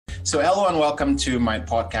So hello and welcome to my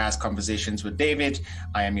podcast, Conversations with David.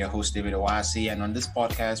 I am your host, David Owasi, and on this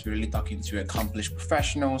podcast, we're really talking to accomplished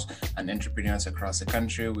professionals and entrepreneurs across the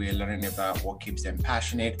country. We're learning about what keeps them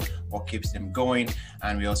passionate, what keeps them going,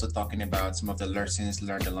 and we're also talking about some of the lessons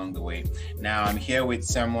learned along the way. Now, I'm here with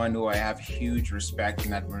someone who I have huge respect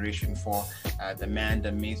and admiration for, the man,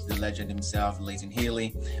 the myth, the legend himself, Leighton Healy.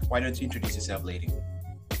 Why don't you introduce yourself, Leighton?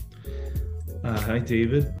 Hi,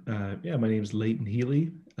 David. My name is Leighton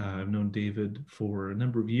Healy. I've known David for a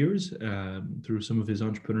number of years through some of his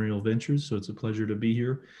entrepreneurial ventures, so it's a pleasure to be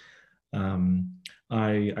here.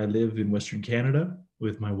 I live in Western Canada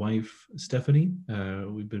with my wife, Stephanie.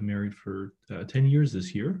 We've been married for 10 years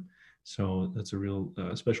this year, so that's a real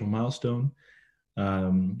special milestone.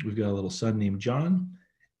 We've got a little son named John,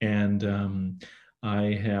 and I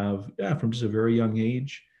have, from just a very young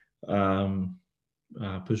age,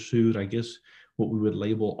 pursued, I guess, what we would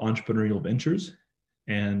label entrepreneurial ventures,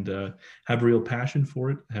 and have a real passion for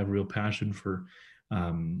it, have a real passion for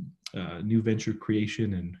new venture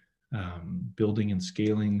creation and building and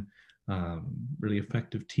scaling really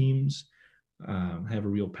effective teams, have a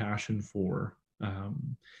real passion for,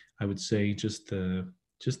 I would say, just the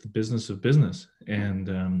business of business,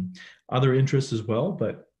 and other interests as well,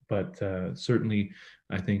 but certainly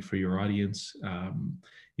I think for your audience,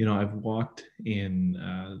 I've walked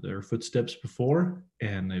in their footsteps before,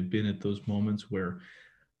 and I've been at those moments where,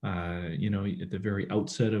 at the very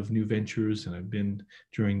outset of new ventures, and I've been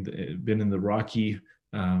in the rocky,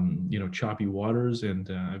 choppy waters, and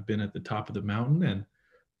I've been at the top of the mountain, and,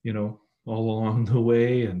 all along the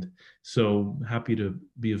way. And so happy to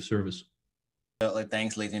be of service.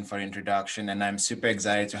 Thanks, Leighton, for the introduction. And I'm super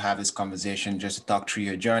excited to have this conversation, just to talk through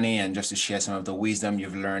your journey and just to share some of the wisdom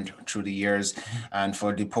you've learned through the years. And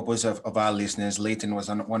for the purpose of our listeners, Leighton was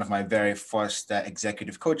one of my very first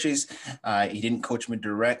executive coaches. He didn't coach me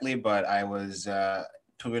directly, but I was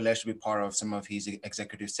privileged to be part of some of his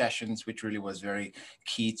executive sessions, which really was very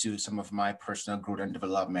key to some of my personal growth and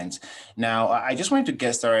development. Now, I just wanted to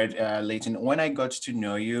get started, Leighton. When I got to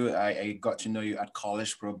know you, I got to know you at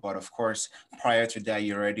College Pro, but of course, prior to that,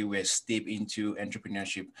 you already were steeped into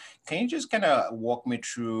entrepreneurship. Can you just kind of walk me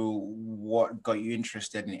through what got you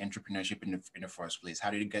interested in entrepreneurship in the first place?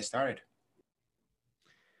 How did you get started?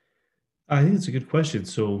 I think it's a good question.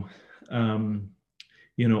 So,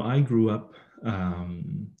 I grew up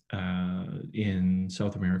in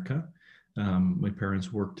South America. My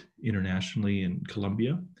parents worked internationally in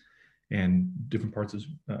Colombia and different parts of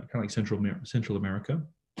kind of like Central America.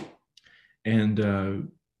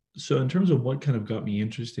 And so in terms of what kind of got me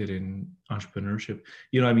interested in entrepreneurship,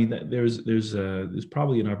 there's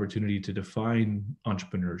probably an opportunity to define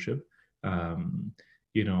entrepreneurship.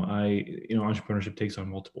 Entrepreneurship takes on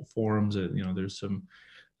multiple forms. There's some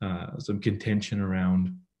contention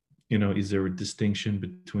around, is there a distinction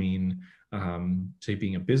between, say,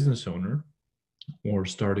 being a business owner or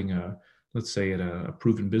starting let's say, a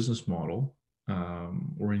proven business model,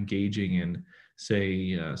 or engaging in,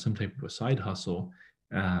 say, some type of a side hustle,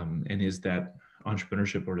 and is that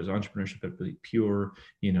entrepreneurship, or does entrepreneurship have really pure,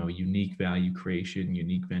 unique value creation,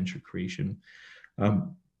 unique venture creation?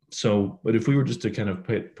 But if we were just to kind of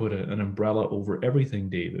put an umbrella over everything,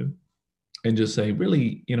 David, and just say,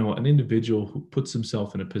 really, an individual who puts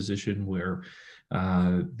himself in a position where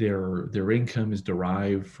their income is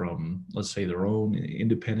derived from, let's say, their own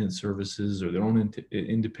independent services or their own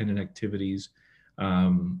independent activities,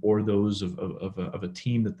 or those of a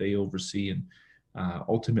team that they oversee, and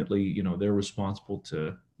ultimately, they're responsible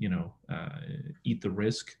to, eat the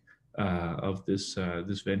risk of this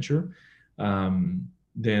venture.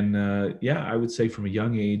 Then I would say from a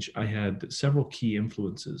young age, I had several key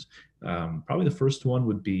influences. Probably the first one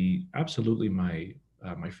would be absolutely my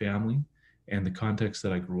family and the context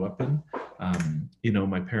that I grew up in.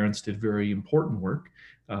 My parents did very important work,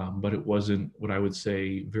 but it wasn't what I would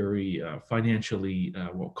say very financially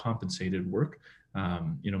well compensated work.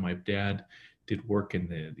 My dad did work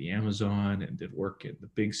in the Amazon and did work in the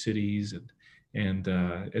big cities, and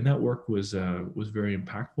that work was very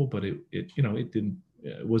impactful, but it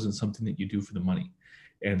wasn't something that you do for the money.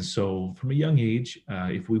 And so from a young age,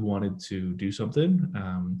 if we wanted to do something,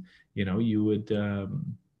 you would,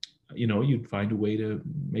 you'd find a way to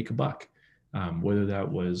make a buck, whether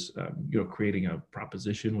that was, creating a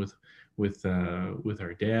proposition with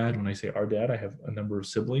our dad. When I say our dad, I have a number of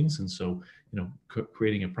siblings. And so,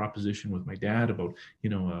 creating a proposition with my dad about,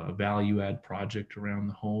 a value add project around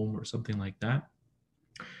the home or something like that.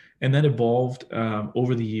 And that evolved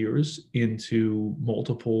over the years into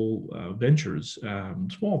multiple ventures,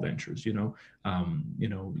 small ventures. You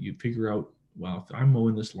figure out, well, if I'm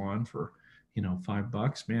mowing this lawn for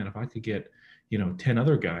 $5, man, if I could get 10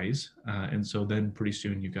 other guys, and so then pretty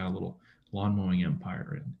soon you got a little lawn mowing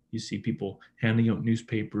empire, and you see people handing out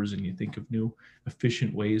newspapers, and you think of new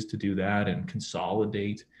efficient ways to do that and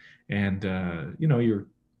consolidate. And you're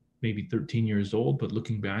maybe 13 years old, but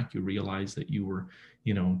looking back, you realize that you were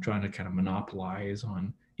trying to kind of monopolize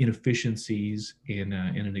on inefficiencies in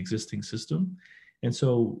an existing system. And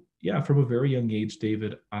so, yeah, from a very young age,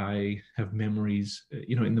 David, I have memories.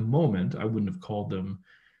 In the moment, I wouldn't have called them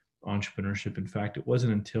entrepreneurship. In fact, it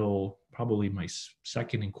wasn't until probably my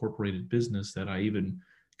second incorporated business that I even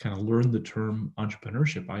kind of learned the term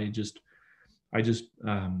entrepreneurship. I just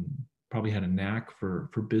probably had a knack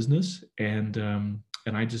for business, and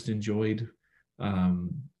I just enjoyed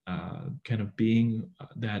kind of being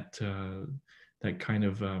that kind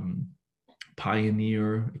of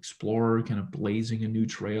pioneer, explorer, kind of blazing a new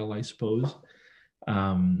trail, I suppose.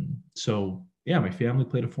 So yeah, my family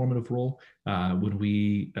played a formative role. When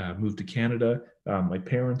we moved to Canada, my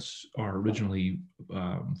parents are originally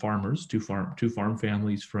farmers, two farm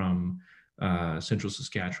families from central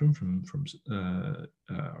Saskatchewan,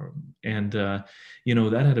 and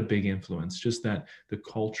that had a big influence. Just that the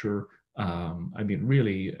culture.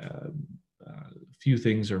 Really, few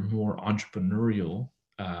things are more entrepreneurial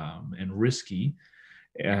and risky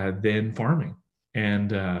than farming.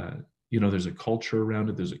 And there's a culture around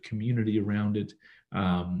it. There's a community around it.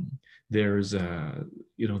 There's a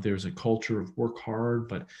culture of work hard,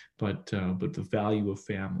 but the value of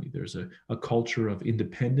family. There's a culture of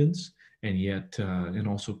independence, and yet and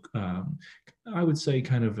also I would say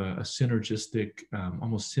kind of a synergistic,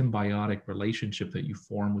 almost symbiotic relationship that you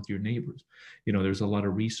form with your neighbors. There's a lot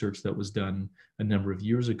of research that was done a number of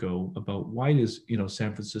years ago about why does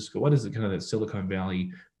San Francisco, why does the kind of that Silicon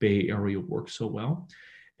Valley Bay Area work so well?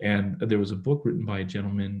 And there was a book written by a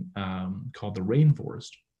gentleman called The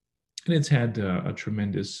Rainforest. And it's had a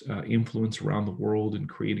tremendous influence around the world in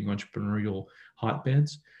creating entrepreneurial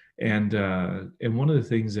hotbeds. And one of the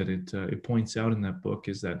things that it points out in that book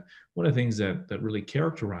is that one of the things that really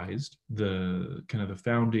characterized the kind of the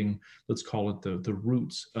founding, let's call it the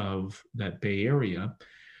roots of that Bay Area,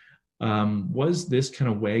 was this kind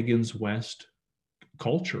of wagons west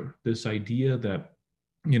culture. This idea that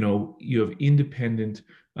you have independent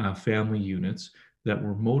family units that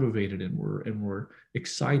were motivated and were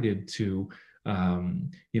excited to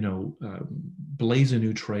blaze a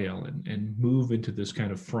new trail and move into this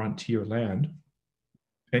kind of frontier land.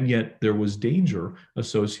 And yet there was danger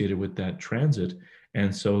associated with that transit.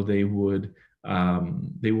 And so they would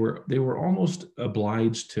they were almost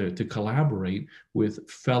obliged to collaborate with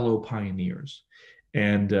fellow pioneers.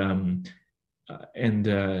 And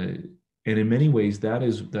in many ways, that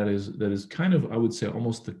is kind of, I would say,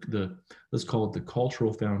 almost the let's call it the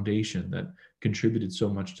cultural foundation that contributed so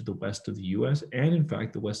much to the west of the U.S. and, in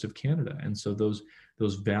fact, the west of Canada. And so those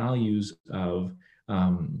values of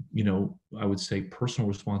I would say personal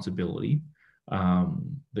responsibility,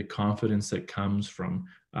 the confidence that comes from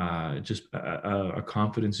just a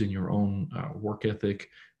confidence in your own work ethic,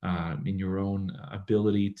 in your own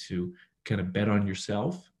ability to kind of bet on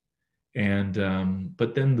yourself. And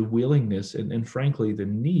but then the willingness and frankly the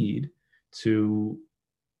need to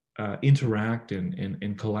interact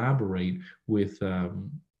and collaborate with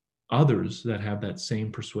others that have that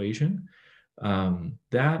same persuasion.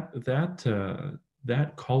 That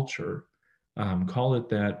culture, call it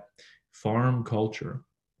that farm culture,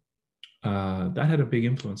 that had a big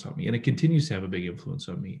influence on me, and it continues to have a big influence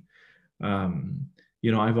on me.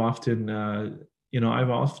 I've often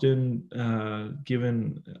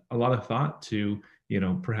given a lot of thought to,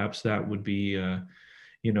 perhaps that would be, a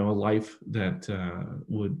life that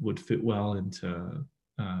would fit well into,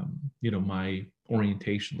 my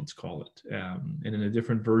orientation, let's call it. And in a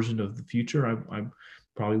different version of the future, I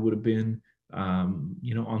probably would have been, on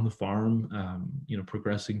the farm,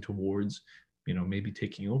 progressing towards, maybe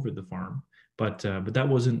taking over the farm. But that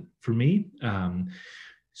wasn't for me.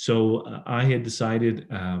 So I had decided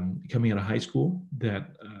coming out of high school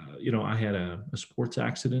that I had a sports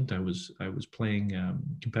accident. I was playing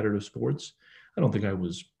competitive sports. I don't think I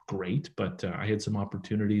was great, but I had some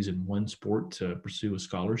opportunities in one sport to pursue a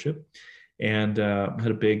scholarship, and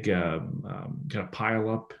had a big kind of pile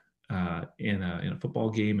up in a football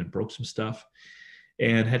game and broke some stuff,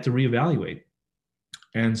 and had to reevaluate.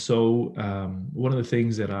 And so one of the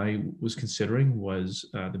things that I was considering was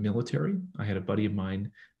the military. I had a buddy of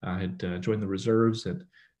mine had joined the reserves, and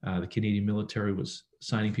the Canadian military was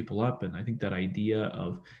signing people up. And I think that idea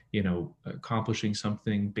of, accomplishing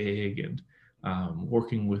something big and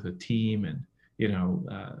working with a team and,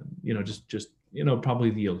 just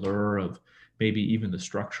probably the allure of maybe even the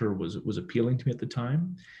structure was appealing to me at the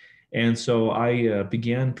time. And so I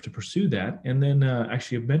began to pursue that. And then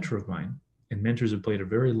actually a mentor of mine, and mentors have played a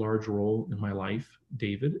very large role in my life,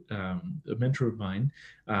 David, a mentor of mine,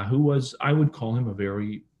 who was, I would call him a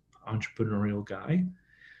very entrepreneurial guy,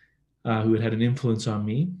 who had an influence on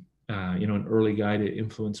me, an early guy to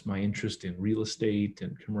influence my interest in real estate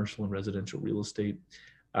and commercial and residential real estate.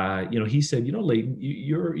 He said, Leighton,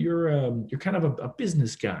 you're kind of a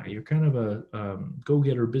business guy. You're kind of a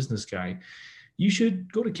go-getter business guy. You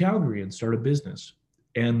should go to Calgary and start a business.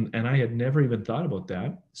 And I had never even thought about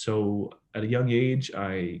that. So at a young age,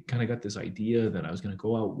 I kind of got this idea that I was going to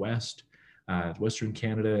go out west, Western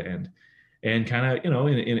Canada, and kind of,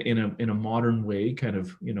 in a modern way, kind of,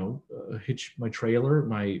 hitch my trailer,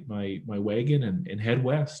 my wagon, and head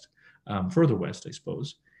west, further west, I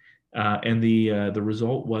suppose. And the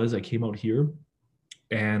result was I came out here,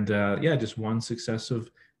 and just one successive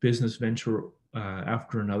business venture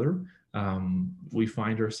after another. We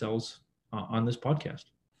find ourselves on this podcast.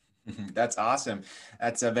 That's awesome.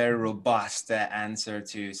 That's a very robust answer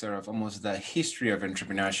to sort of almost the history of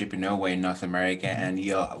entrepreneurship in Norway, in North America, and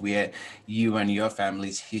you and your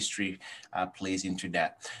family's history plays into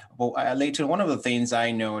that. Well, later, one of the things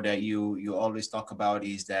I know that you always talk about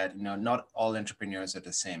is that not all entrepreneurs are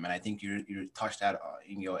the same, and I think you touched that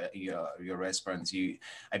in your response.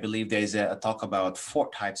 I believe there's a talk about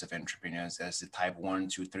 4 types of entrepreneurs. There's the type 1,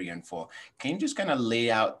 2, 3, and 4. Can you just kind of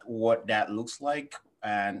lay out what that looks like,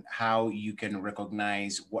 and how you can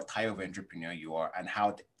recognize what type of entrepreneur you are, and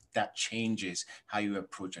how that changes how you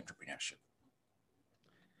approach entrepreneurship?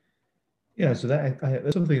 Yeah, so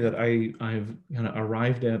that's something that I've kind of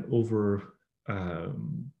arrived at over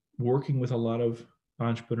working with a lot of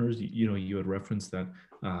entrepreneurs. You had referenced that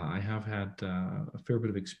I have had a fair bit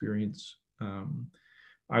of experience,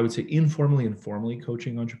 I would say informally and formally,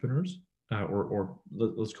 coaching entrepreneurs, or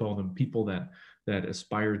let's call them people that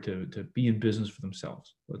aspire to be in business for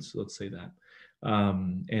themselves. Let's say that.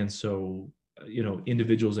 And so,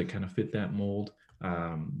 individuals that kind of fit that mold,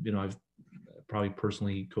 I've probably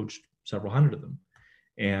personally coached several hundred of them.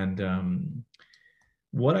 And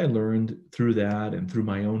what I learned through that and through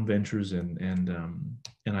my own ventures, and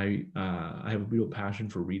I have a real passion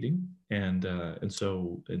for reading, and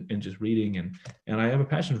just reading, and I have a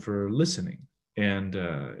passion for listening and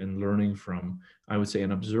learning from, I would say,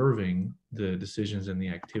 and observing the decisions and the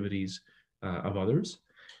activities of others.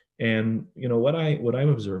 And what I've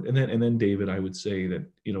observed, and then David, I would say that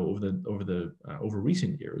over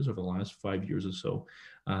recent years, over the last 5 years or so,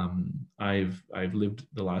 I've lived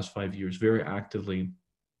the last 5 years very actively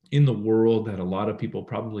in the world that a lot of people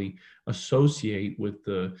probably associate with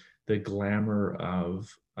the glamour of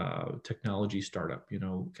technology startup,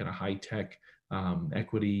 kind of high tech,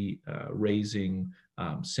 equity raising,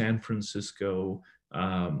 San Francisco,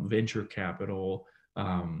 venture capital,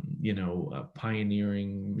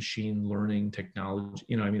 pioneering machine learning technology.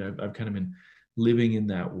 I've kind of been living in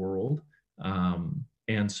that world.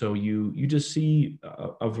 And so you just see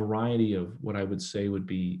a variety of what I would say would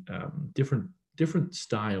be different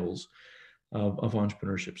styles of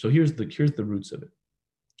entrepreneurship. So here's the roots of it.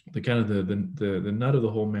 The kind of the nut of the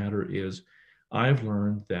whole matter is, I've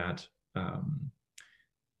learned that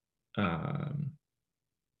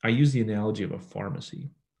I use the analogy of a pharmacy.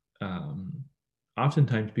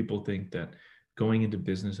 Oftentimes people think that going into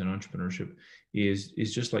business and entrepreneurship is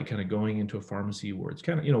just like kind of going into a pharmacy where it's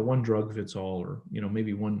kind of, one drug fits all, or,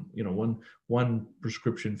 maybe one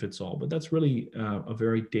prescription fits all. But that's really a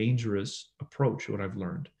very dangerous approach, what I've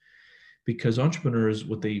learned, because entrepreneurs,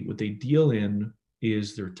 what they deal in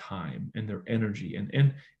is their time and their energy.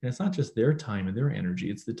 And it's not just their time and their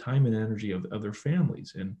energy, it's the time and energy of their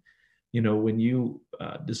families. And, when you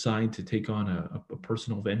decide to take on a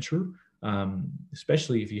personal venture,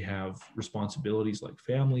 especially if you have responsibilities like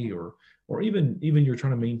family, or even you're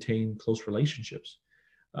trying to maintain close relationships,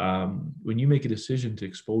 when you make a decision to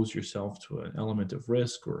expose yourself to an element of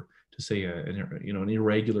risk, or to say an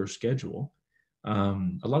irregular schedule,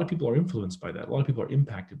 a lot of people are influenced by that. A lot of people are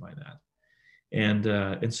impacted by that.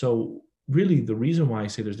 And so really the reason why I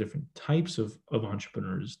say there's different types of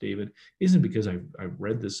entrepreneurs, David, isn't because I've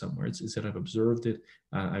read this somewhere. It's that I've observed it.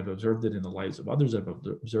 I've observed it in the lives of others. I've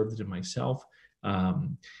observed it in myself.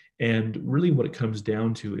 And really what it comes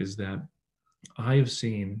down to is that I have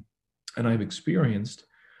seen and I've experienced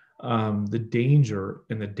the danger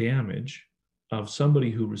and the damage of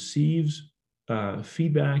somebody who receives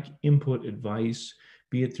feedback, input, advice,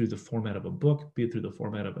 be it through the format of a book, be it through the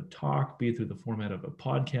format of a talk, be it through the format of a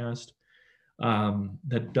podcast,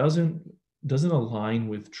 that doesn't doesn't align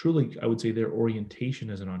with truly, I would say, their orientation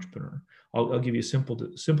as an entrepreneur. I'll give you a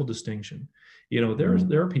simple distinction. You know,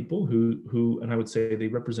 there are people who, and I would say they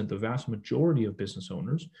represent the vast majority of business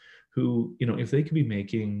owners who, you know, if they could be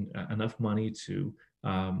making enough money to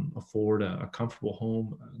afford a comfortable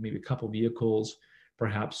home, maybe a couple vehicles,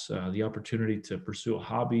 perhaps the opportunity to pursue a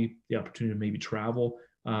hobby, the opportunity to maybe travel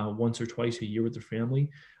once or twice a year with their family,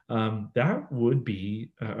 that would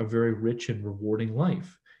be a very rich and rewarding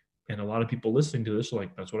life. And a lot of people listening to this are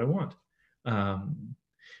like, that's what I want.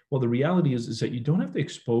 Well, the reality is that you don't have to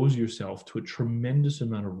expose yourself to a tremendous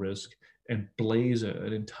amount of risk and blaze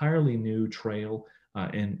an entirely new trail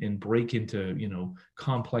and break into, you know,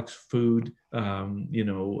 complex food,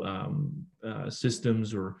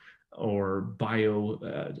 systems or bio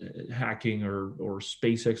hacking or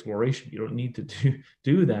space exploration. You don't need to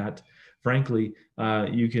do that. Frankly,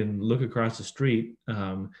 you can look across the street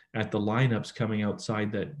at the lineups coming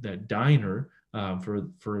outside that diner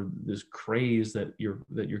for this craze that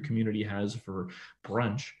your community has for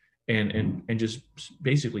brunch, and just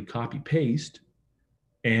basically copy paste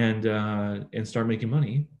and start making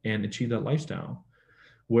money and achieve that lifestyle.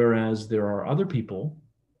 Whereas there are other people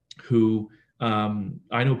who,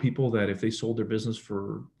 I know people that if they sold their business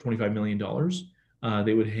for $25 million,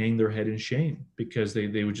 they would hang their head in shame because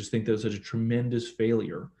they would just think that was such a tremendous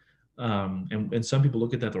failure. And some people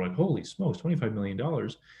look at that, they're like, holy smokes, $25 million.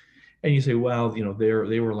 And you say, well, you know,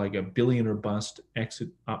 they were like a billion or bust exit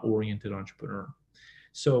oriented entrepreneur.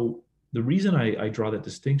 So the reason I draw that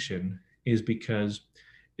distinction is because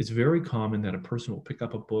it's very common that a person will pick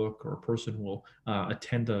up a book, or a person will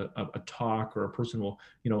attend a talk, or a person will,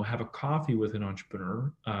 you know, have a coffee with an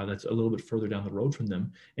entrepreneur that's a little bit further down the road from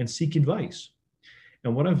them and seek advice.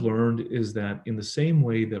 And what I've learned is that in the same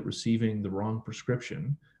way that receiving the wrong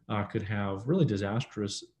prescription could have really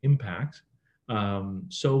disastrous impact,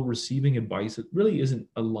 so receiving advice that really isn't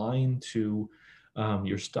aligned to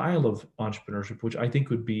your style of entrepreneurship, which I think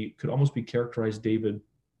could almost be characterized, David,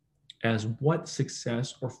 as what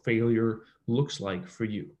success or failure looks like for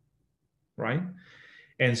you, right?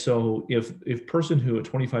 And so if person who a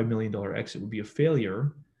 $25 million exit would be a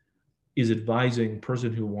failure is advising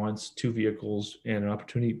person who wants two vehicles and an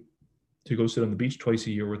opportunity to go sit on the beach twice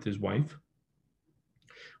a year with his wife,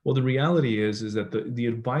 well, the reality is that the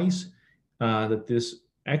advice that this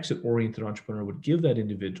exit-oriented entrepreneur would give that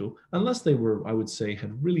individual, unless they were, I would say,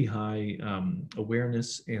 had really high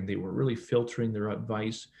awareness and they were really filtering their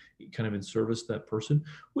advice kind of in service to that person,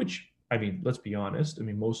 which, I mean, let's be honest, I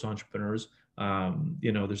mean, most entrepreneurs,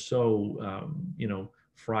 they're so,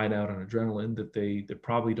 fried out on adrenaline that they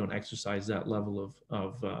probably don't exercise that level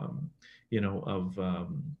of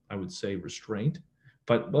I would say, restraint.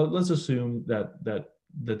 But let's assume that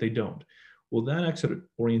they don't. Well, that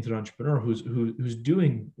exit-oriented entrepreneur who's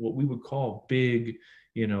doing what we would call big,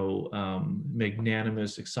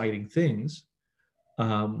 magnanimous, exciting things,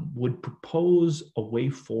 would propose a way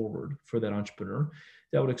forward for that entrepreneur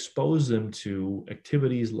that would expose them to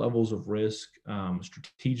activities, levels of risk,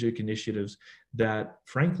 strategic initiatives that,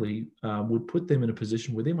 frankly, would put them in a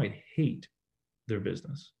position where they might hate their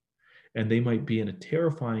business. And they might be in a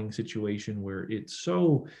terrifying situation where it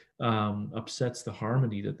so upsets the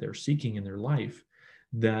harmony that they're seeking in their life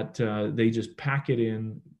that they just pack it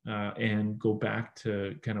in and go back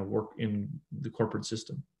to kind of work in the corporate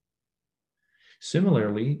system.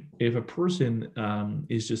 Similarly, if a person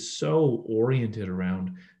is just so oriented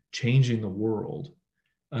around changing the world,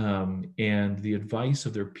 and the advice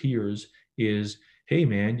of their peers is, hey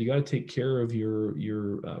man, you got to take care of your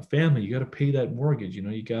family, you got to pay that mortgage,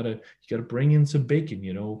 you got to bring in some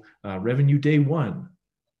bacon, revenue day one.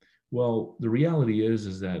 Well, the reality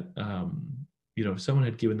is that if someone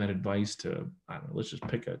had given that advice to, I don't know, let's just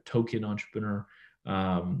pick a token entrepreneur, it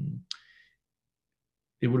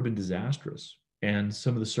would have been disastrous. And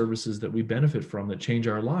some of the services that we benefit from that change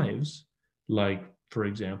our lives, like, for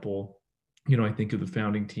example, I think of the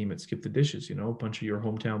founding team at Skip the Dishes, a bunch of your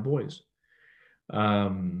hometown boys. At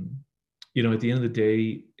the end of the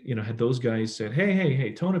day, had those guys said,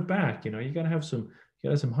 hey, tone it back, you got to have some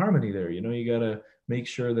harmony there, you got to make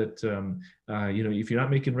sure that, if you're not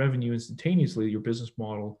making revenue instantaneously, your business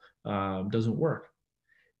model doesn't work.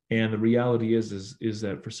 And the reality is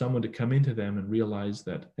that for someone to come into them and realize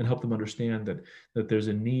that, and help them understand that there's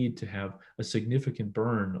a need to have a significant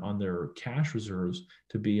burn on their cash reserves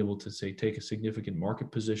to be able to, say, take a significant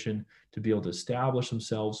market position, to be able to establish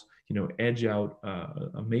themselves, edge out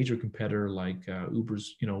a major competitor like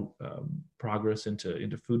Uber's, progress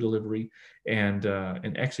into food delivery, and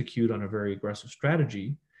execute on a very aggressive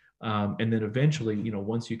strategy. And then eventually,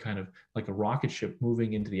 once you kind of, like a rocket ship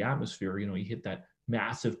moving into the atmosphere, you hit that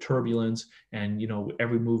massive turbulence. And,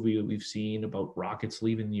 every movie that we've seen about rockets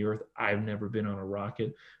leaving the earth, I've never been on a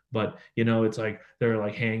rocket, but, it's like they're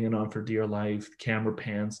like hanging on for dear life. The camera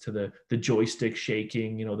pans to the joystick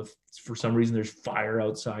shaking, for some reason there's fire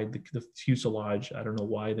outside the fuselage. I don't know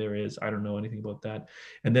why there is. I don't know anything about that.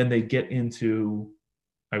 And then they get into,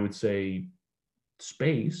 I would say,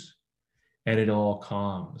 space, and it all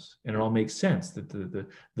calms and it all makes sense, that the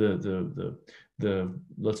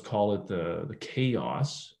let's call it the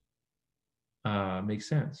chaos makes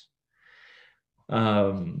sense.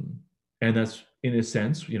 And that's, in a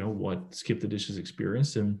sense, what Skip the Dishes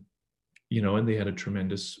experienced. And and they had a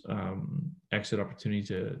tremendous exit opportunity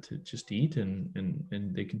to just eat,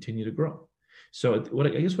 and they continue to grow. So what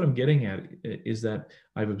I'm getting at is that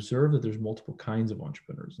I've observed that there's multiple kinds of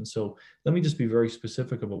entrepreneurs. And so let me just be very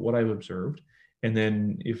specific about what I've observed. And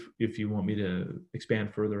then if you want me to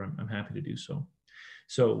expand further, I'm happy to do so.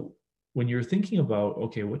 So when you're thinking about,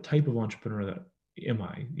 okay, what type of entrepreneur that am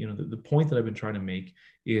I? The point that I've been trying to make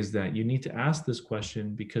is that you need to ask this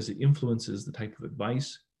question because it influences the type of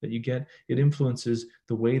advice that you get. It influences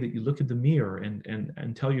the way that you look at the mirror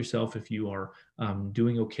and tell yourself if you are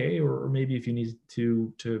doing okay, or maybe if you need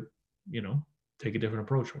to take a different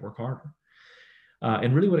approach or work harder.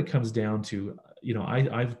 And really what it comes down to,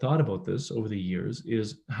 I've thought about this over the years,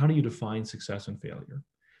 is how do you define success and failure?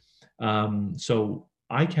 So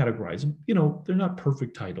I categorize them, they're not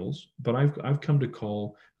perfect titles, but I've come to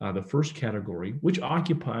call the first category, which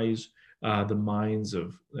occupies the minds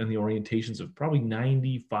of and the orientations of probably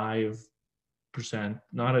 95%,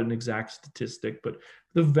 not an exact statistic, but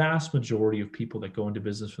the vast majority of people that go into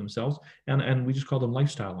business for themselves. And we just call them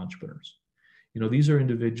lifestyle entrepreneurs. These are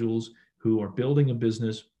individuals who are building a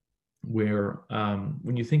business where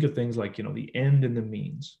when you think of things like, the end and the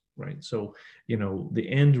means, right? So, the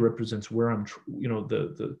end represents where I'm,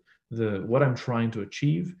 what I'm trying to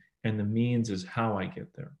achieve, and the means is how I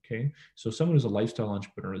get there. Okay. So someone who's a lifestyle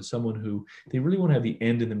entrepreneur is someone who they really want to have the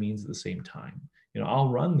end and the means at the same time. I'll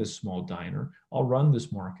run this small diner, I'll run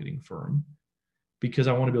this marketing firm because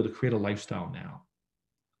I want to be able to create a lifestyle now.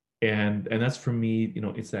 And that's, for me,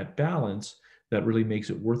 it's that balance that really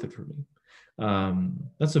makes it worth it for me.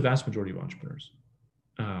 That's the vast majority of entrepreneurs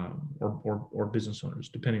or business owners,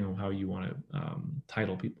 depending on how you want to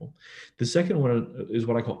title people. The second one is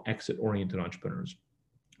what I call exit-oriented entrepreneurs.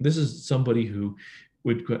 This is somebody who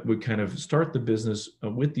would kind of start the business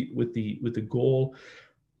with the goal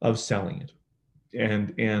of selling it, and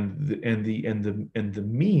the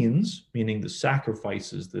means, meaning the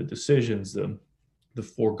sacrifices, the decisions, the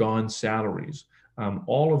foregone salaries,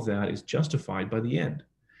 all of that is justified by the end.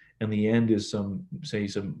 And the end is some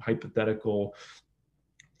hypothetical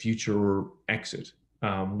future exit,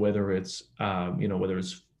 whether it's I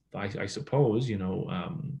suppose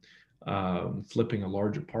flipping a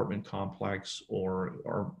large apartment complex,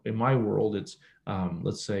 or in my world it's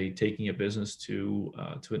let's say taking a business to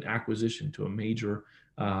an acquisition, to a major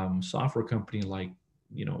software company like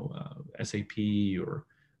SAP or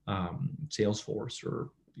Salesforce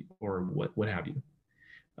or what have you.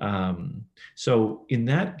 So in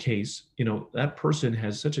that case, that person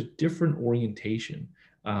has such a different orientation.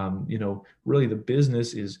 Really the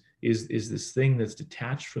business is this thing that's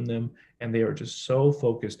detached from them, and they are just so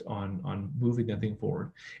focused on moving that thing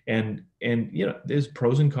forward. And there's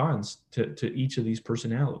pros and cons to each of these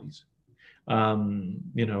personalities.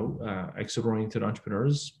 Exit-oriented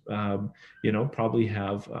entrepreneurs, probably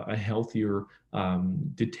have a healthier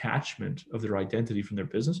detachment of their identity from their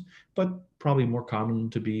business, but probably more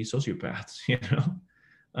common to be sociopaths,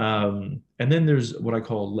 and then there's what I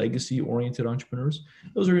call legacy-oriented entrepreneurs.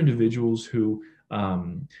 Those are individuals who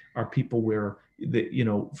are people where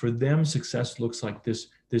for them, success looks like this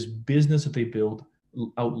business that they build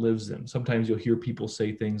outlives them. Sometimes you'll hear people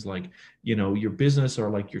say things like, your business are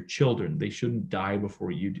like your children. They shouldn't die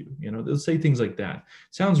before you do. They'll say things like that.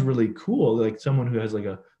 Sounds really cool. Like someone who has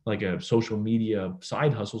like a social media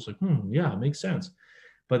side hustle. It's like, yeah, it makes sense.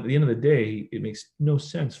 But at the end of the day, it makes no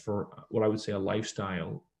sense for what I would say a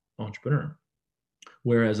lifestyle entrepreneur.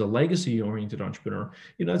 Whereas a legacy-oriented entrepreneur,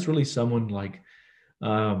 that's really someone like,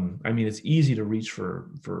 it's easy to reach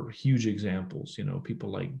for huge examples, people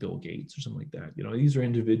like Bill Gates or something like that. These are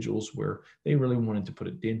individuals where they really wanted to put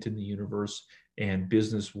a dent in the universe, and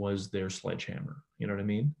business was their sledgehammer. You know what I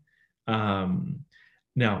mean?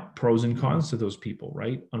 Now, pros and cons to those people,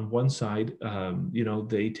 right? On one side,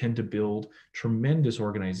 they tend to build tremendous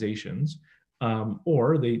organizations,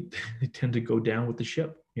 or they tend to go down with the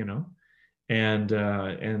ship, and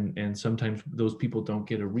sometimes those people don't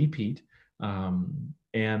get a repeat. And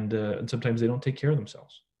sometimes they don't take care of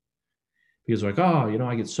themselves. because like, oh, you know,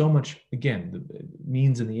 I get so much, again, the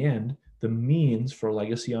means in the end, the means for a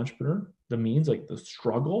legacy entrepreneur, the means, like the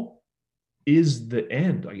struggle is the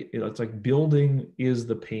end. Like it's like building is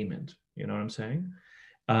the payment. You know what I'm saying?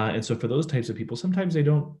 And so for those types of people, sometimes they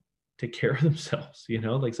don't take care of themselves. You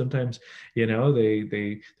know, like sometimes, you know,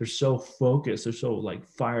 they're so focused, they're so like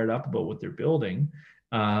fired up about what they're building,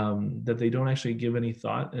 that they don't actually give any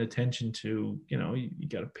thought and attention to, you know, you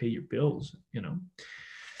got to pay your bills. You know.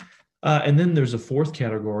 And then there's a fourth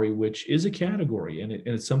category, which is a category, and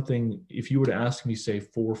it's something. If you were to ask me, say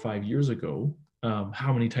 4 or 5 years ago,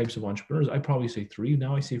 how many types of entrepreneurs, I'd probably say three.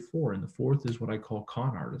 Now I say four, and the fourth is what I call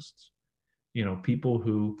con artists. You know, people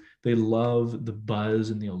who they love the buzz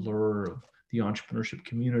and the allure of the entrepreneurship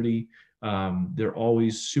community. They're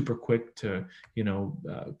always super quick to, you know,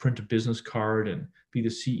 print a business card and be the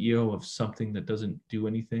CEO of something that doesn't do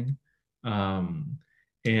anything. Um,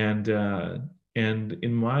 and and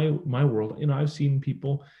in my world, you know, I've seen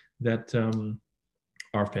people that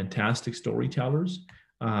are fantastic storytellers,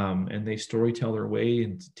 and they storytell their way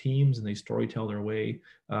into teams, and they storytell their way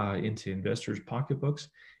into investors' pocketbooks,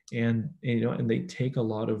 and you know, and they take a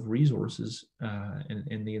lot of resources,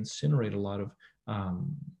 and they incinerate a lot of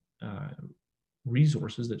um, uh,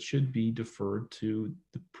 resources that should be deferred to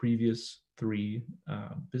the previous three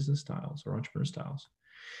business styles or entrepreneur styles.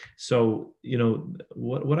 So, you know,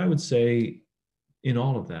 what I would say in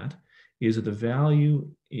all of that is that the value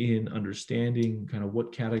in understanding kind of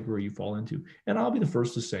what category you fall into. And I'll be the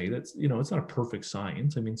first to say that's, you know, it's not a perfect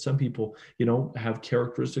science. I mean, some people, you know, have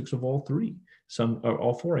characteristics of all three, some, or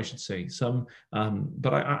all four, I should say. Some,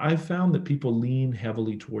 but I've found that people lean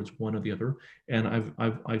heavily towards one or the other. And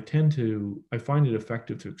I find it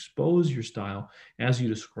effective to expose your style as you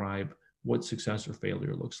describe what success or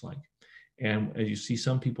failure looks like. And as you see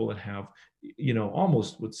some people that have, you know,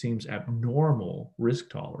 almost what seems abnormal risk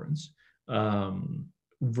tolerance,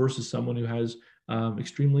 versus someone who has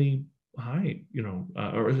extremely high, you know,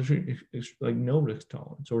 or like no risk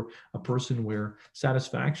tolerance, or a person where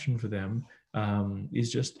satisfaction for them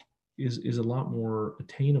is just is a lot more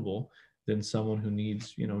attainable than someone who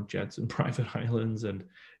needs, you know, jets and private islands and,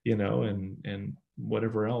 you know, and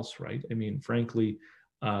whatever else, right? I mean, frankly,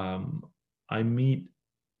 um, I meet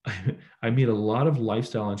I meet a lot of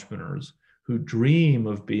lifestyle entrepreneurs who dream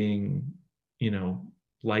of being, you know,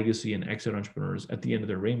 legacy and exit entrepreneurs at the end of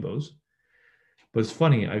their rainbows. But it's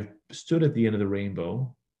funny, I've stood at the end of the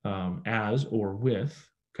rainbow as or with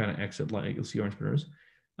kind of exit legacy entrepreneurs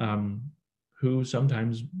um, who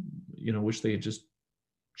sometimes, you know, wish they had just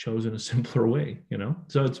chosen a simpler way, you know?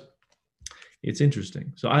 So it's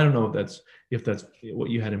interesting. So I don't know if that's what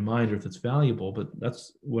you had in mind or if that's valuable, but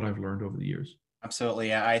that's what I've learned over the years. Absolutely.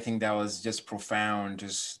 Yeah, I think that was just profound,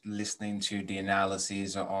 just listening to the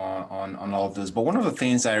analysis on all of those. But one of the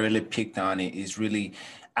things I really picked on is really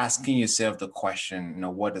asking yourself the question, you know,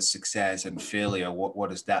 what is success and failure? What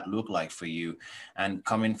does that look like for you? And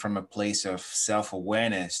coming from a place of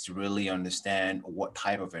self-awareness to really understand what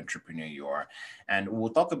type of entrepreneur you are. And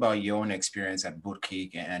we'll talk about your own experience at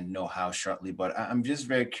Bootkick and know-how shortly. But I'm just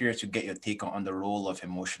very curious to get your take on the role of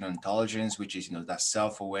emotional intelligence, which is, you know, that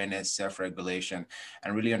self-awareness, self-regulation,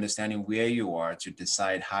 and really understanding where you are to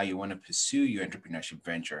decide how you want to pursue your entrepreneurship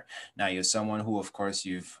venture. Now, you're someone who, of course,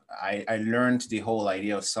 I learned the whole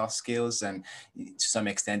idea of soft skills and to some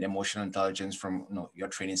extent emotional intelligence from, you know, your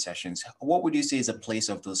training sessions. What would you say is a place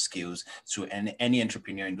of those skills to any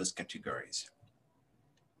entrepreneur in those categories?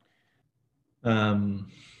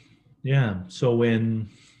 Um, yeah. So when,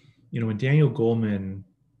 you know, when Daniel Goleman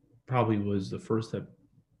probably was the first that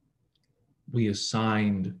we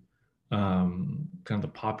assigned kind of the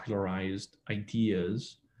popularized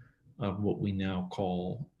ideas of what we now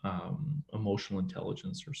call emotional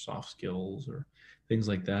intelligence or soft skills or things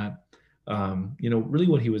like that. You know, really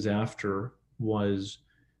what he was after was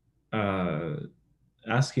uh,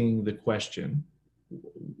 asking the question,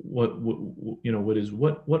 what you know,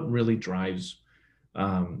 what really drives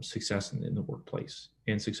success in the workplace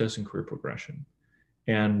and success in career progression.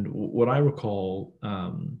 And what I recall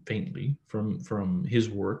faintly from his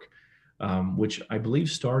work, which I believe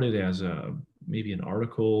started as a maybe an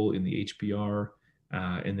article in the HBR,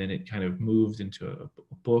 and then it kind of moved into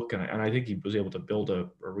a book, and I think he was able to build a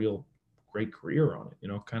real great career on it. You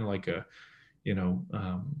know, kind of like a, you know,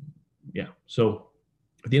 yeah. So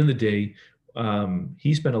at the end of the day,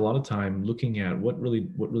 he spent a lot of time looking at what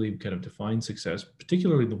really kind of defines success,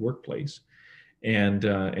 particularly in the workplace, and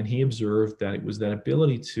he observed that it was that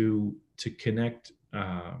ability to connect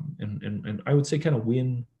and I would say kind of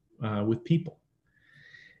win with people.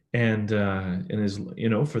 And as you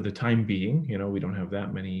know, for the time being, you know, we don't have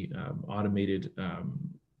that many automated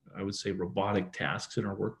I would say, robotic tasks in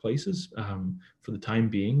our workplaces for the time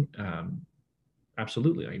being.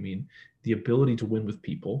 Absolutely. I mean, the ability to win with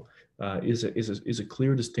people is a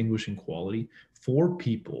clear distinguishing quality for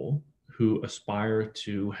people who aspire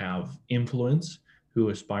to have influence, who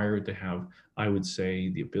aspire to have, I would say,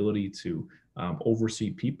 the ability to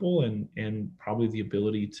oversee people and probably the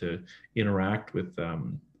ability to interact with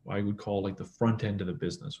I would call like the front end of the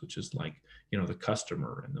business, which is like, the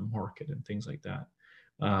customer and the market and things like that.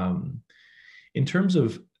 In terms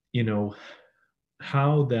of,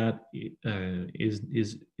 how that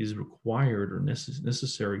is required or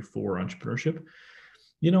necessary for entrepreneurship,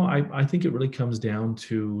 I think it really comes down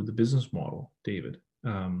to the business model, David.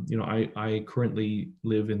 I currently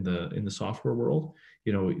live in the software world.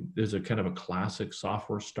 There's a kind of a classic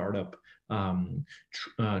software startup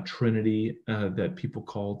trinity that people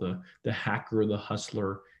call the hacker, the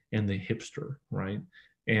hustler, and the hipster, right?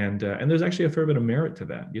 And there's actually a fair bit of merit to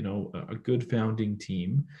that. A good founding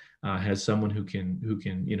team has someone who can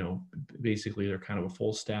basically they're kind of a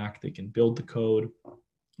full stack. They can build the code.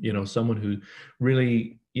 Someone who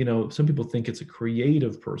really, some people think it's a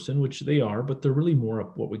creative person, which they are, but they're really more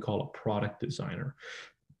of what we call a product designer.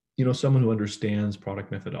 Someone who understands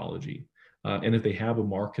product methodology, and if they have a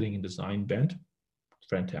marketing and design bent,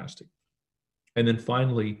 fantastic. And then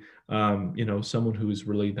finally, someone who is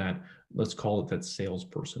really that, let's call it that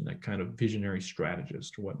salesperson, that kind of visionary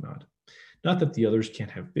strategist or whatnot. Not that the others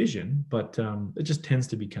can't have vision, but it just tends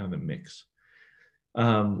to be kind of a mix.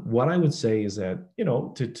 What I would say is that,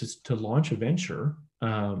 to launch a venture,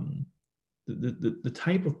 the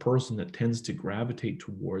type of person that tends to gravitate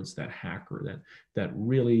towards that hacker, that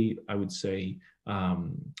really, I would say,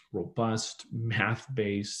 robust,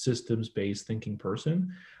 math-based, systems-based thinking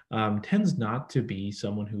person, tends not to be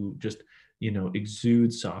someone who just,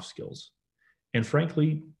 exudes soft skills. And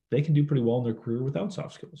frankly, they can do pretty well in their career without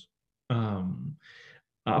soft skills,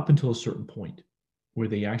 up until a certain point where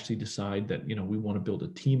they actually decide that, we want to build a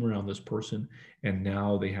team around this person. And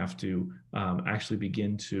now they have to actually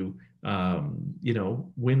begin to,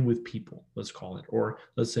 win with people, let's call it, or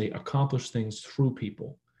let's say accomplish things through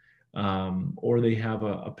people. Or they have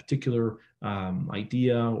a particular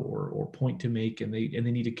idea or point to make, and they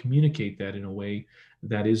need to communicate that in a way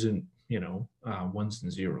that isn't, ones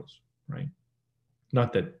and zeros, right?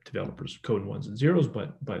 Not that developers code in ones and zeros,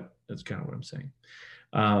 but that's kind of what I'm saying.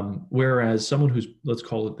 Whereas someone who's, let's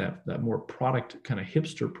call it that more product kind of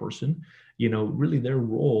hipster person, really their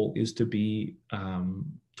role is to be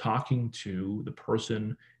talking to the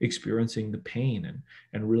person experiencing the pain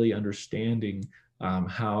and really understanding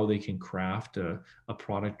how they can craft a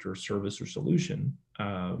product or service or solution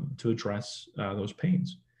to address those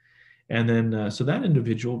pains. And then, so that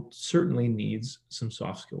individual certainly needs some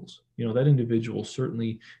soft skills. That individual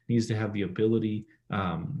certainly needs to have the ability,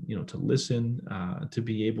 to listen, to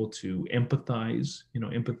be able to empathize.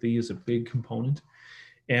 Empathy is a big component.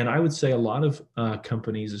 And I would say a lot of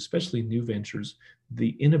companies, especially new ventures,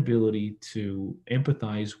 the inability to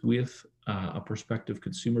empathize with a prospective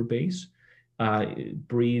consumer base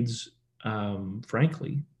breeds,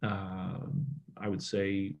 frankly, I would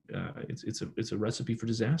say it's a recipe for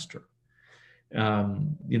disaster.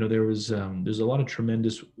 There's a lot of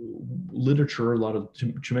tremendous literature, a lot of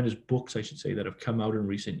tremendous books, I should say, that have come out in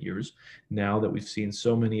recent years. Now that we've seen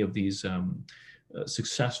so many of these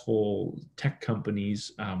successful tech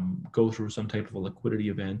companies go through some type of a liquidity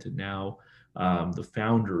event, and now the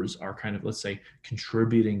founders are kind of, let's say,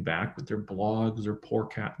 contributing back with their blogs, their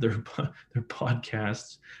podcasts,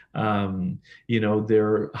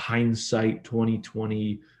 their hindsight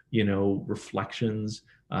 2020, reflections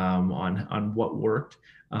on what worked,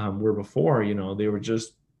 where before, they were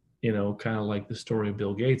just, kind of like the story of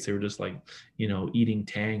Bill Gates. They were just like, eating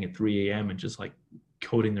Tang at 3 a.m. and just like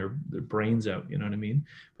coding their brains out, you know what I mean?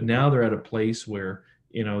 But now they're at a place where,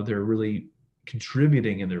 they're really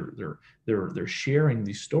contributing and they're sharing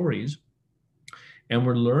these stories. And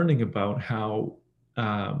we're learning about how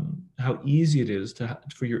easy it is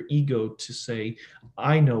for your ego to say,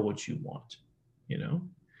 I know what you want,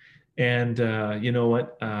 And you know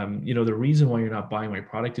what? The reason why you're not buying my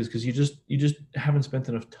product is because you just haven't spent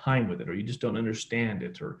enough time with it, or you just don't understand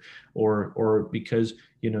it, or because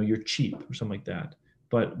you're cheap or something like that.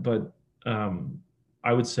 But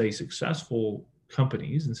I would say successful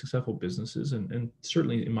companies and successful businesses, and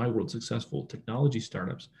certainly in my world, successful technology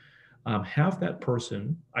startups, have that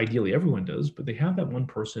person. Ideally, everyone does, but they have that one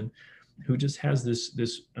person who just has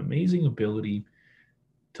this amazing ability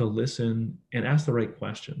to listen and ask the right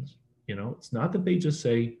questions. It's not that they just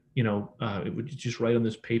say, it would just write on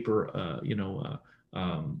this paper,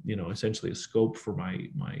 essentially a scope for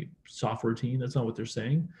my software team. That's not what they're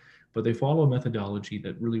saying, but they follow a methodology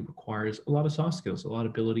that really requires a lot of soft skills, a lot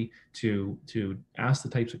of ability to ask the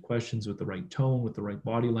types of questions with the right tone, with the right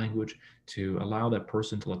body language, to allow that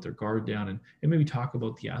person to let their guard down, and maybe talk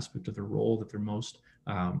about the aspect of their role that they're most,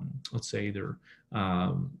 let's say they're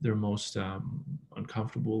most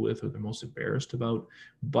uncomfortable with, or they're most embarrassed about.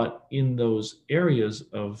 But in those areas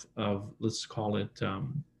of let's call it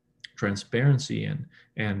transparency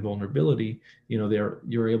and vulnerability,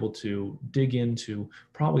 you're able to dig into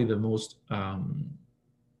probably the most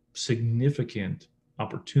significant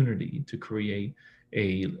opportunity to create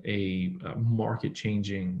a market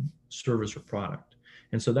changing service or product.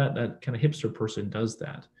 And so that kind of hipster person does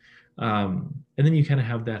that. And then you kind of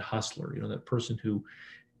have that hustler, that person who,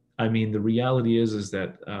 I mean, the reality is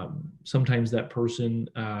that sometimes that person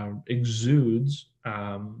exudes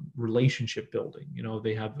relationship building.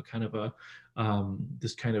 They have a kind of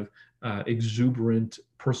this kind of exuberant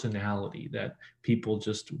personality that people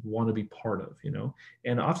just want to be part of.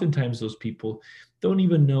 And oftentimes those people don't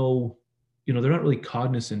even know. They're not really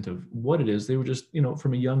cognizant of what it is. They were just,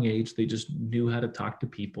 from a young age, they just knew how to talk to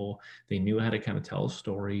people. They knew how to kind of tell a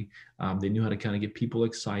story. They knew how to kind of get people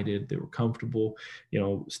excited. They were comfortable,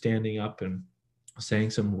 standing up and saying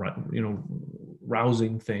some,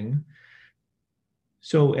 rousing thing.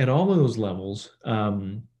 So at all of those levels,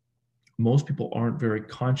 most people aren't very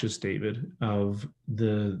conscious, David, of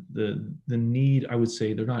the need. I would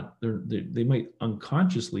say they might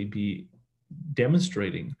unconsciously be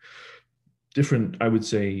demonstrating different, I would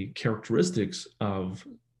say, characteristics of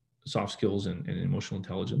soft skills and emotional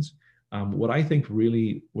intelligence. What I think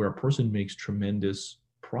really where a person makes tremendous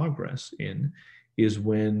progress in is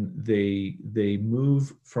when they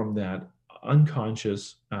move from that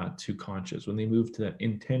unconscious to conscious, when they move to that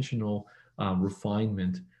intentional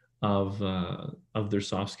refinement of their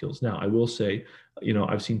soft skills. Now, I will say,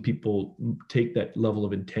 I've seen people take that level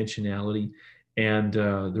of intentionality, and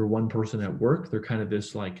they're one person at work. They're kind of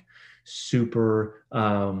this like super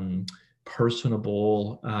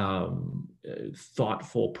personable,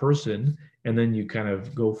 thoughtful person, and then you kind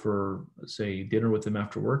of go for, say, dinner with them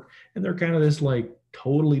after work, and they're kind of this like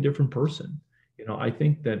totally different person. I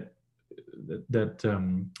think that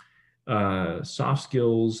soft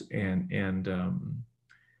skills and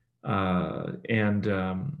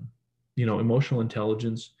emotional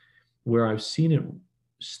intelligence, where I've seen it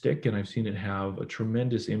stick and I've seen it have a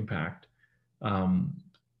tremendous impact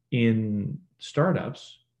in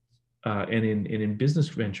startups and in business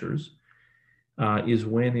ventures, is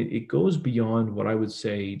when it goes beyond what I would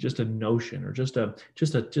say just a notion or just a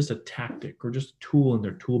tactic or just a tool in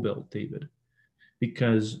their tool belt, David.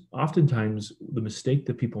 Because oftentimes the mistake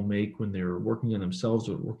that people make when they're working on themselves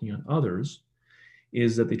or working on others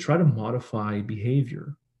is that they try to modify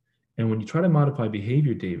behavior. And when you try to modify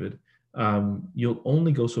behavior, David, you'll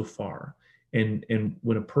only go so far. And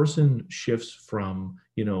when a person shifts from,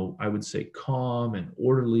 I would say calm and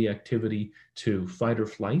orderly activity to fight or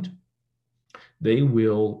flight, they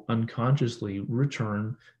will unconsciously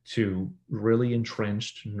return to really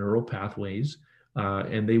entrenched neural pathways,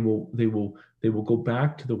 and they will go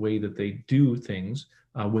back to the way that they do things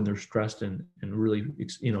when they're stressed and really,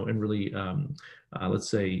 let's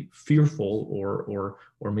say, fearful,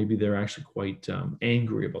 or maybe they're actually quite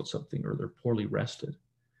angry about something, or they're poorly rested.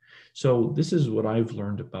 So this is what I've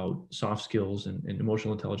learned about soft skills and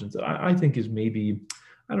emotional intelligence. I think is maybe,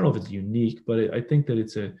 I don't know if it's unique, but I think that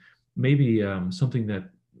it's maybe something that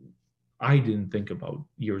I didn't think about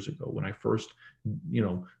years ago when I first,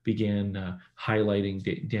 began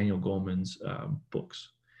highlighting Daniel Goleman's books.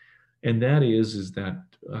 And that is that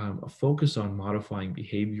a focus on modifying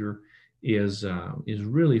behavior is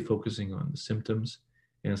really focusing on the symptoms,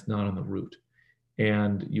 and it's not on the root.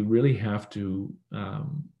 And you really have to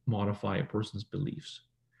modify a person's beliefs,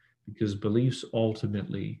 because beliefs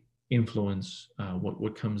ultimately influence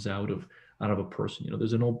what comes out of a person.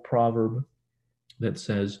 There's an old proverb that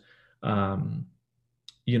says, out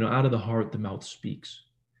of the heart the mouth speaks,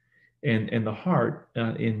 and the heart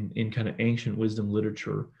in kind of ancient wisdom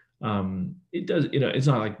literature, it does. It's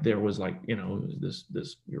not like there was like this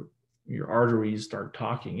your arteries start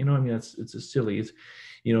talking. I mean, it's a silly. It's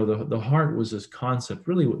the heart was this concept.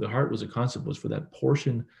 Really, what the heart was a concept was for that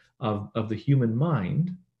portion of the human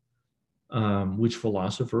mind, which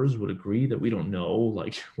philosophers would agree that we don't know,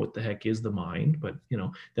 like, what the heck is the mind, but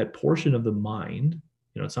that portion of the mind,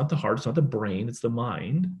 it's not the heart, it's not the brain, it's the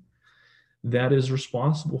mind that is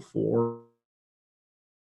responsible for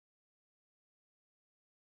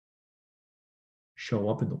show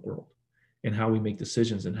up in the world, and how we make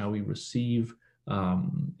decisions and how we receive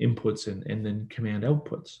inputs and then command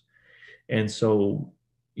outputs. And so,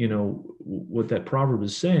 what that proverb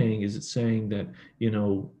is saying is it's saying that,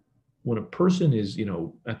 when a person is,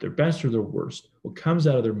 at their best or their worst, what comes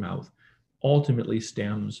out of their mouth ultimately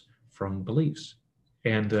stems from beliefs.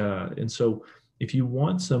 And so if you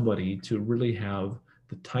want somebody to really have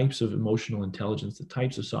the types of emotional intelligence, the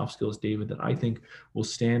types of soft skills, David, that I think will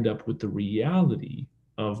stand up with the reality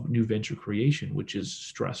of new venture creation, which is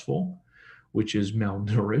stressful, which is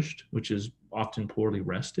malnourished, which is often poorly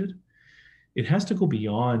rested, it has to go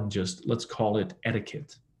beyond just, let's call it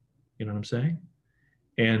etiquette. You know what I'm saying?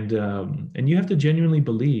 And you have to genuinely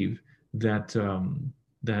believe that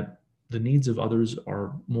that the needs of others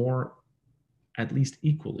are more, at least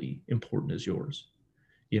equally important as yours.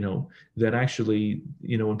 That actually,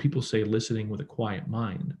 when people say listening with a quiet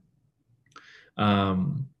mind,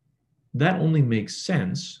 um, that only makes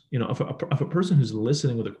sense. If a person who's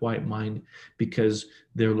listening with a quiet mind because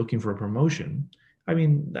they're looking for a promotion, I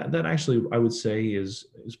mean, that actually, I would say, is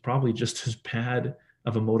probably just as bad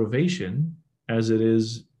of a motivation as it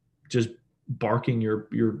is just barking your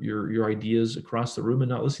ideas across the room and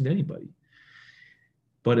not listening to anybody.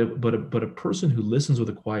 But a person who listens with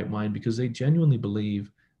a quiet mind because they genuinely believe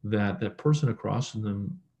that that person across from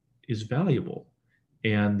them is valuable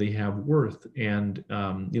and they have worth, and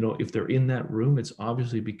if they're in that room, it's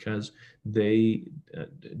obviously because they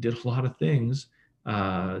did a lot of things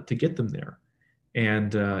to get them there,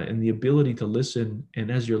 and the ability to listen. And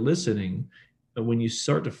as you're listening, when you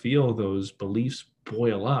start to feel those beliefs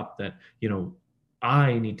boil up, that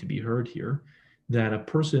I need to be heard here, that a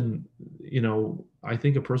person, I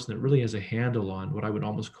think a person that really has a handle on what I would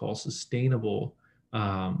almost call sustainable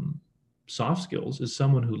soft skills is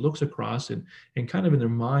someone who looks across and kind of in their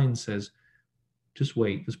mind says, just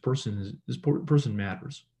wait, this person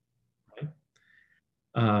matters, right?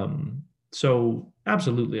 So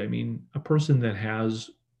absolutely, I mean, a person that has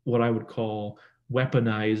what I would call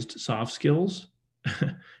weaponized soft skills,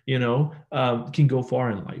 can go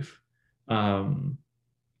far in life. Um,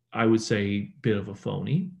 I would say bit of a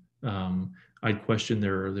phony. I'd question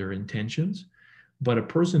their intentions, but a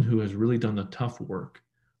person who has really done the tough work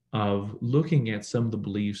of looking at some of the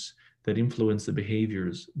beliefs that influence the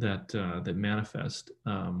behaviors that manifest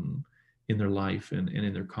in their life and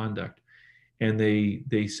in their conduct, and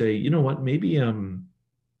they say, you know what, maybe a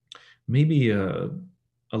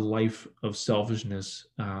life of selfishness.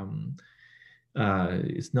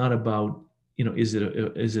 It's not about, is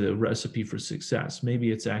it a recipe for success?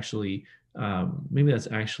 Maybe it's actually maybe that's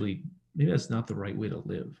not the right way to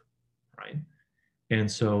live, right? And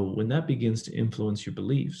so when that begins to influence your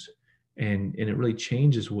beliefs, and it really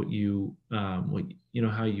changes how you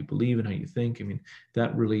believe and how you think. I mean,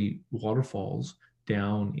 that really waterfalls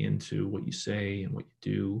down into what you say and what you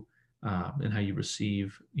do, and how you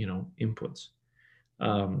receive inputs.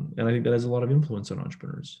 And I think that has a lot of influence on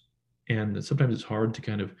entrepreneurs. And sometimes it's hard to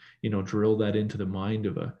kind of drill that into the mind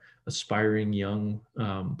of a aspiring young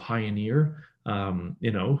pioneer,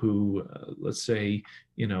 who let's say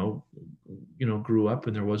grew up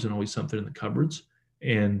and there wasn't always something in the cupboards,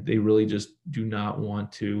 and they really just do not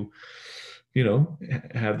want to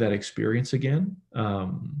have that experience again.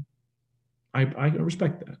 I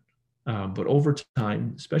respect that. But over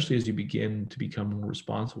time, especially as you begin to become more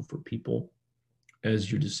responsible for people,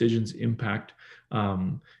 as your decisions impact,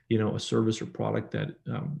 a service or product that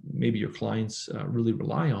maybe your clients really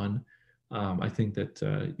rely on, I think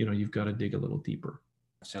that you've got to dig a little deeper.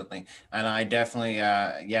 Certainly. And I definitely,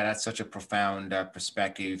 yeah, that's such a profound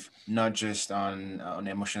perspective, not just on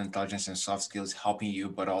emotional intelligence and soft skills helping you,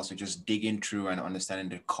 but also just digging through and understanding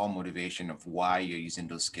the core motivation of why you're using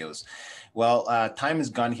those skills. Well, time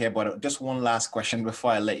is gone here, but just one last question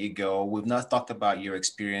before I let you go. We've not talked about your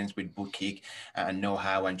experience with Bootkick and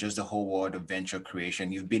know-how and just the whole world of venture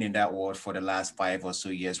creation. You've been in that world for the last 5 or so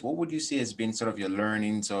years. What would you say has been sort of your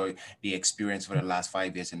learnings or the experience for the last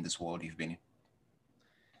 5 years in this world you've been in?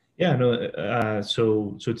 Yeah, no.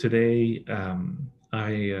 So today,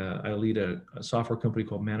 I lead a software company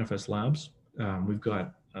called Manifest Labs. We've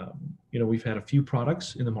had a few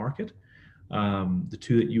products in the market. The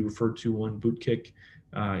two that you referred to, one, Bootkick,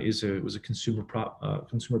 was a consumer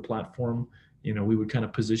platform. We would kind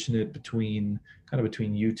of position it between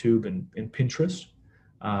YouTube and Pinterest.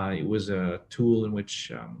 It was a tool in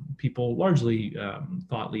which people, largely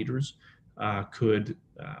thought leaders, could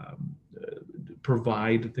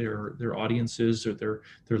provide their audiences or their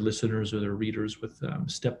listeners or their readers with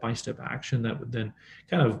step-by-step action that would then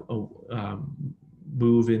kind of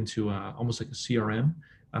move into almost like a CRM,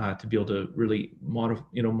 to be able to really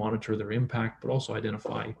monitor their impact, but also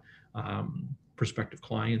identify prospective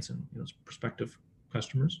clients and prospective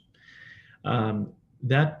customers.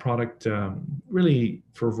 That product really,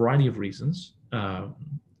 for a variety of reasons,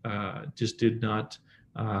 just did not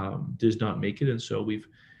make it, and so we've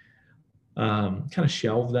kind of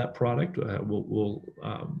shelved that product. We'll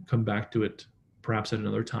come back to it perhaps at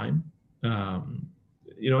another time.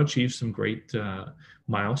 Achieved some great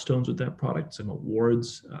milestones with that product, some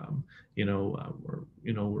awards.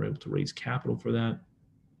 We're able to raise capital for that.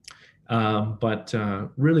 But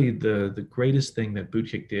really, the greatest thing that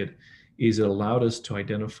Bootkick did is it allowed us to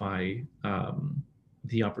identify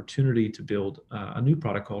the opportunity to build a new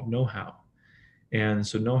product called Know-How. And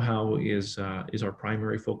so Know-How is our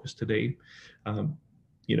primary focus today.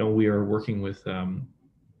 We are working with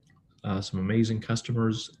some amazing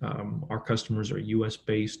customers. Our customers are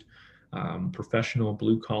US-based, professional,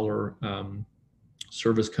 blue-collar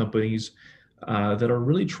service companies that are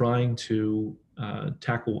really trying to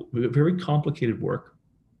tackle very complicated work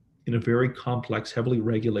in a very complex, heavily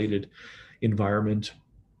regulated environment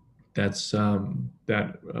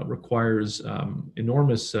that requires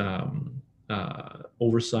enormous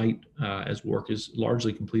oversight as work is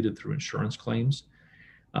largely completed through insurance claims.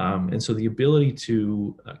 And so the ability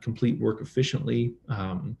to complete work efficiently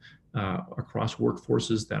across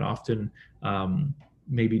workforces that often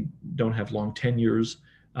maybe don't have long tenures,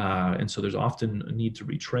 and so there's often a need to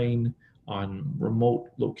retrain on remote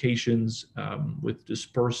locations with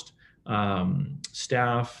dispersed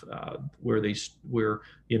staff, where the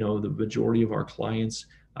majority of our clients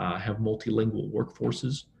have multilingual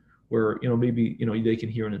workforces, where maybe they can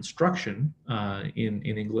hear an instruction in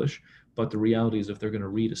English, but the reality is if they're going to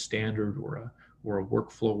read a standard or a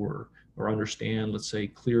workflow or understand, let's say,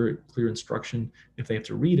 clear instruction, if they have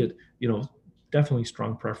to read it, definitely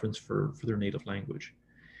strong preference for their native language.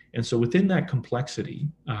 And so within that complexity,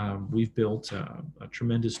 we've built a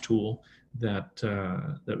tremendous tool that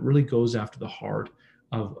really goes after the heart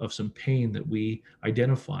of some pain that we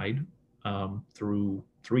identified through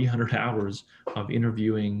 300 hours of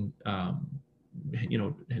interviewing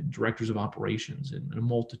directors of operations in a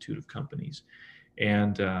multitude of companies.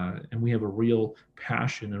 And we have a real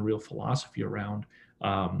passion, a real philosophy around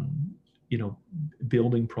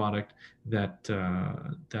building product that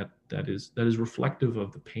is reflective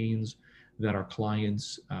of the pains that our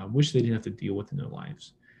clients wish they didn't have to deal with in their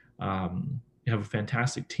lives. We have a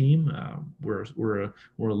fantastic team. We're a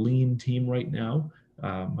lean team right now.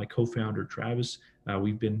 My co-founder Travis,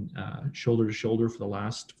 we've been shoulder to shoulder for the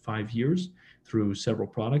last 5 years through several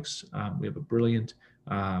products. We have a brilliant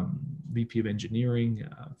VP of engineering,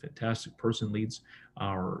 a fantastic person leads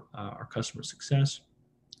our customer success.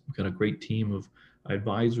 We've got a great team of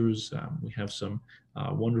advisors. We have some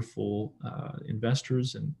wonderful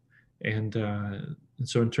investors, and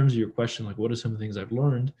so in terms of your question, like what are some of the things I've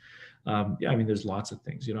learned? There's lots of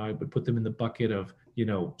things. I would put them in the bucket of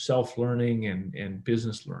self-learning and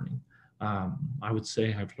business learning. I would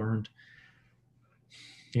say I've learned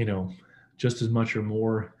just as much or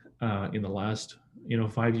more in the last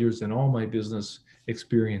 5 years than all my business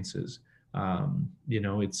experiences.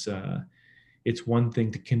 It's one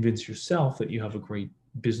thing to convince yourself that you have a great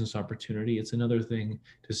business opportunity. It's another thing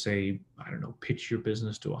to say, pitch your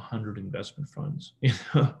business to 100 investment funds,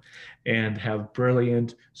 and have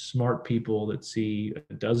brilliant, smart people that see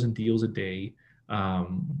a dozen deals a day,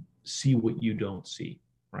 see what you don't see,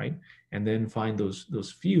 right? And then find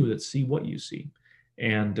those few that see what you see.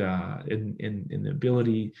 And in the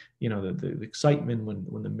ability, the excitement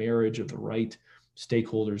when the marriage of the right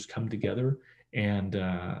stakeholders come together, and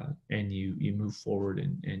you move forward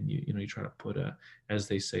and you try to put as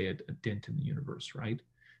they say, a dent in the universe, right?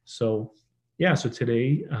 So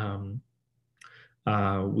today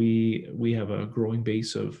we have a growing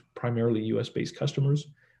base of primarily US based customers.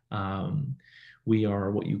 We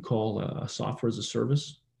are what you call a software as a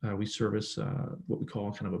service. We service what we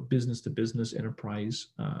call kind of a business to business enterprise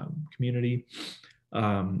community.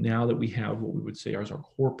 Now that we have what we would say is our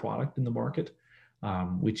core product in the market,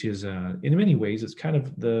 which is in many ways, it's kind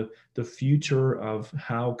of the future of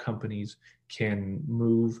how companies can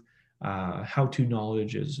move how-to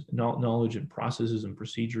knowledge and processes and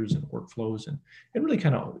procedures and workflows, and really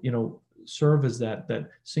kind of serve as that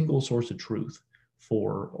single source of truth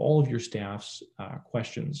for all of your staff's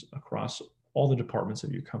questions across all the departments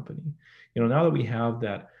of your company. Now that we have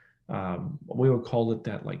that, we would call it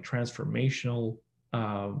that like transformational,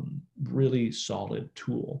 really solid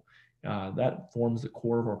tool. That forms the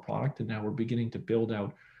core of our product, and now we're beginning to build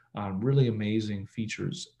out really amazing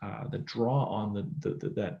features that draw on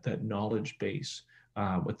that knowledge base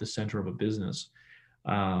at the center of a business,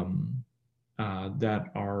 that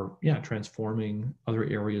are transforming other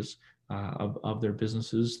areas of their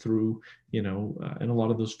businesses through, and a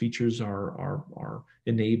lot of those features are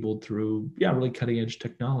enabled through, really cutting edge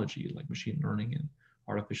technology like machine learning and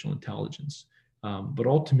artificial intelligence. But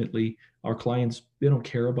ultimately, our clients, they don't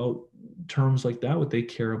care about terms like that. What they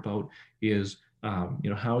care about is,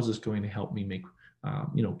 how is this going to help me make,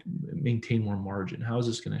 maintain more margin? How is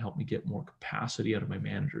this going to help me get more capacity out of my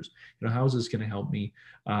managers? How is this going to help me,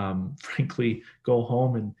 frankly, go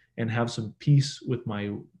home and have some peace with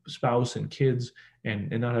my spouse and kids, and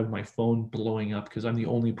not have my phone blowing up because I'm the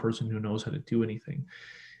only person who knows how to do anything.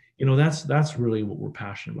 That's really what we're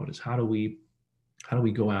passionate about, is how do we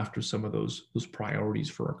go after some of those priorities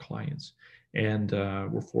for our clients. And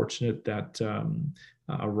we're fortunate that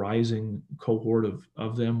a rising cohort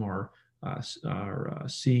of them are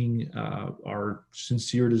seeing our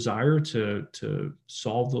sincere desire to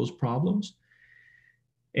solve those problems,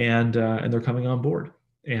 and they're coming on board.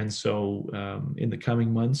 And so in the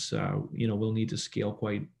coming months, we'll need to scale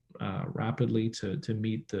quite rapidly to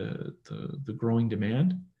meet the growing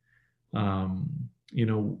demand.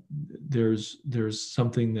 There's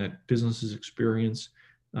something that businesses experience.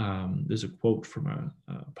 There's a quote from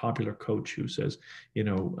a popular coach who says,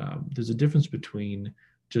 there's a difference between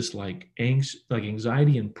just like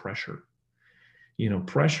anxiety and pressure.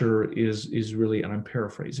 Pressure is really, and I'm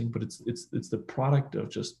paraphrasing, but it's the product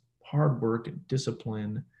of just hard work and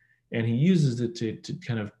discipline. And he uses it to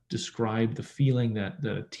kind of describe the feeling that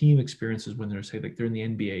the team experiences when they're, say, like they're in the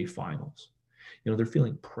NBA finals. They're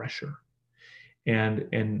feeling pressure. And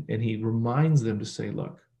he reminds them to say,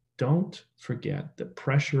 look, don't forget that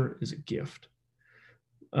pressure is a gift.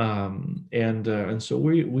 And so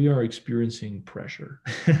we are experiencing pressure,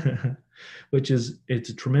 it's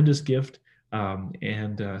a tremendous gift.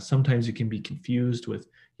 And sometimes it can be confused with,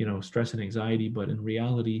 stress and anxiety, but in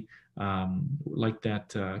reality, like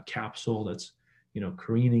that capsule that's,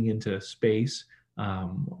 careening into space,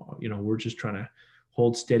 we're just trying to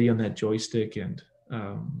hold steady on that joystick. And,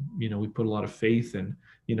 we put a lot of faith in,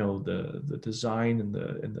 the design and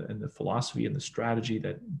the philosophy and the strategy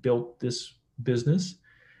that built this business.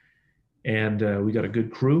 And we got a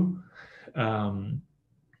good crew.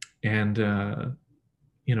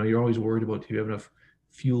 You're always worried about, do you have enough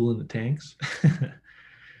fuel in the tanks?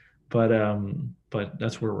 But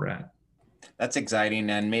that's where we're at. That's exciting.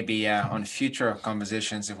 And maybe on future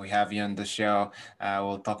conversations, if we have you on the show,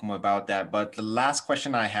 we'll talk more about that. But the last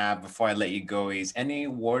question I have before I let you go is, any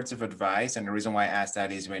words of advice? And the reason why I asked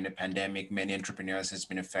that is, when the pandemic, many entrepreneurs has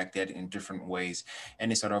been affected in different ways.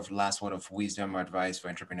 Any sort of last word of wisdom or advice for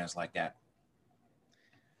entrepreneurs like that?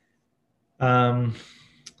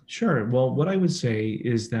 Sure. Well, what I would say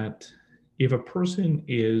is that if a person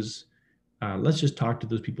is, let's just talk to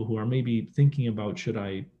those people who are maybe thinking about, should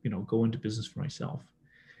I, go into business for myself?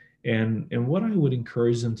 And what I would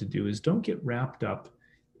encourage them to do is, don't get wrapped up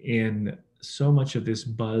in so much of this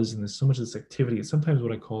buzz and so much of this activity. It's sometimes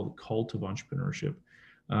what I call the cult of entrepreneurship.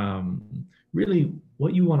 Really,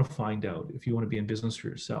 what you want to find out if you want to be in business for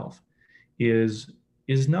yourself is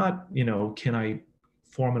not, can I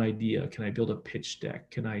form an idea? Can I build a pitch deck?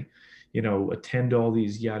 Can I, attend all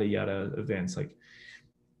these yada yada events? Like,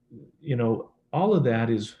 all of that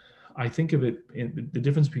is, I think of it in the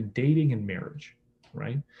difference between dating and marriage,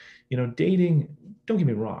 right? Dating, don't get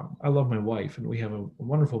me wrong, I love my wife and we have a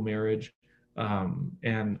wonderful marriage.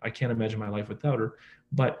 And I can't imagine my life without her.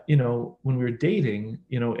 But, when we were dating,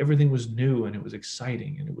 everything was new and it was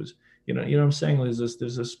exciting. And it was, what I'm saying? There's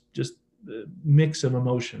this just mix of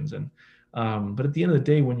emotions. And, but at the end of the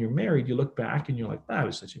day, when you're married, you look back and you're like, I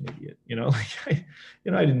was such an idiot. I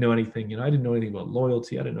didn't know anything. I didn't know anything about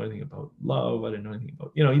loyalty. I didn't know anything about love. I didn't know anything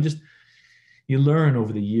about, you learn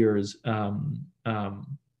over the years.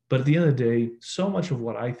 But at the end of the day, so much of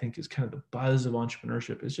what I think is kind of the buzz of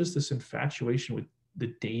entrepreneurship is just this infatuation with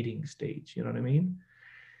the dating stage. You know what I mean?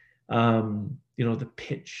 The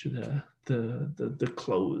pitch, the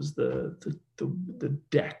close, the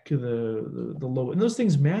deck, the low, and those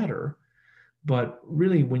things matter. But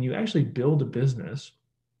really, when you actually build a business,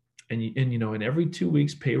 and every 2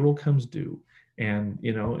 weeks payroll comes due, and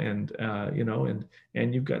you've got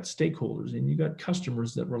stakeholders and you've got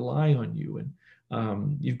customers that rely on you, and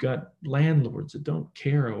you've got landlords that don't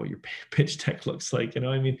care what your pitch deck looks like.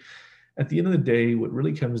 At the end of the day, what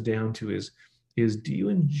really comes down to is do you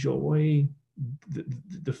enjoy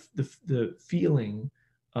the feeling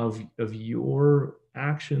of your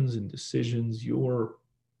actions and decisions,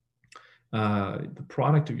 the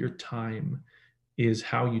product of your time is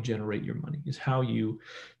how you generate your money, is how you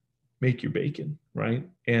make your bacon, right?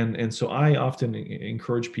 And so I often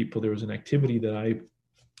encourage people. There was an activity that I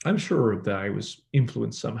I'm sure that I was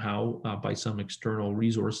influenced somehow by some external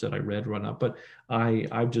resource that I read, run up, but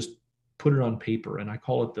I've just put it on paper, and I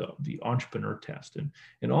call it the entrepreneur test.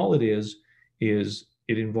 And all it is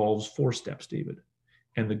it involves 4 steps, David.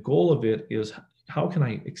 And the goal of it is, how can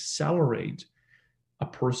I accelerate a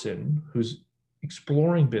person who's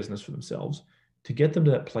exploring business for themselves to get them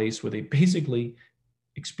to that place where they basically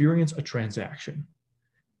experience a transaction.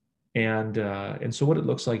 And so what it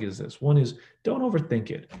looks like is this. One is, don't overthink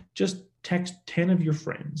it. Just text 10 of your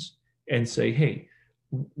friends and say, hey,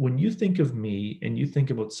 when you think of me and you think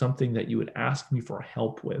about something that you would ask me for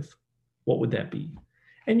help with, what would that be?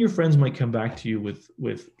 And your friends might come back to you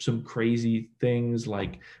with some crazy things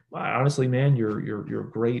like, honestly, man, you're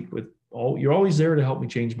great with all, you're always there to help me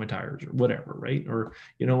change my tires or whatever, right? Or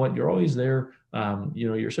you know what, you're always there.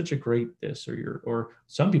 You're such a great this, or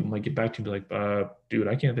some people might get back to you and be like, dude,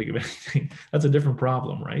 I can't think of anything. That's a different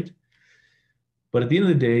problem, right? But at the end of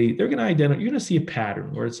the day, they're going to identify, you're going to see a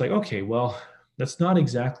pattern where it's like, okay, well, that's not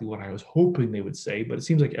exactly what I was hoping they would say, but it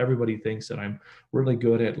seems like everybody thinks that I'm really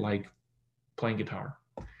good at like playing guitar.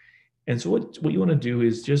 And so what you want to do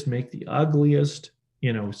is just make the ugliest,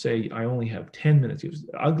 say I only have 10 minutes. It was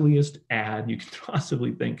the ugliest ad you could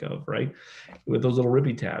possibly think of, right? With those little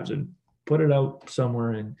rippy tabs, and put it out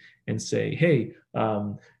somewhere and say, hey,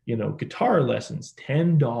 guitar lessons,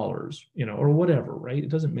 $10, or whatever, right? It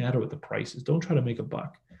doesn't matter what the price is. Don't try to make a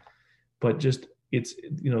buck, but just it's,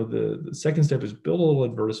 the second step is build a little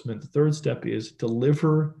advertisement. The third step is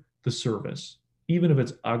deliver the service, even if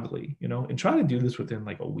it's ugly, and try to do this within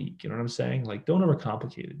like a week. You know what I'm saying? Like, don't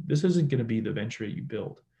overcomplicate it. This isn't going to be the venture you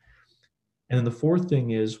build. And then the fourth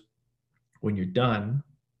thing is, when you're done,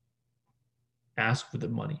 ask for the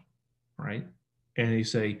money, right? And you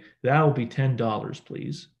say, that will be $10,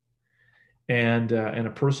 please. And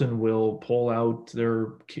a person will pull out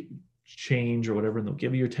their change or whatever, and they'll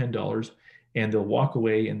give you your $10, and they'll walk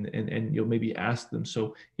away, and you'll maybe ask them,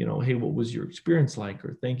 so, hey, what was your experience like?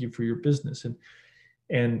 Or thank you for your business.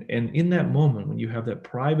 And in that moment, when you have that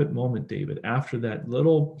private moment, David, after that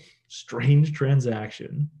little strange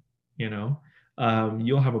transaction, you'll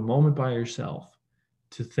have a moment by yourself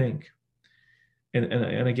to think.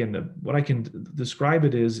 And again, what I can describe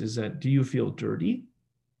it is that, do you feel dirty,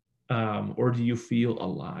 or do you feel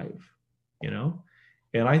alive?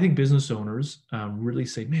 And I think business owners really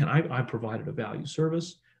say, man, I provided a value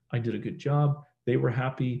service. I did a good job. They were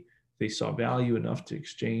happy. They saw value enough to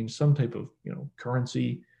exchange some type of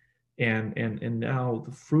currency, and now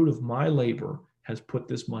the fruit of my labor has put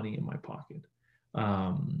this money in my pocket.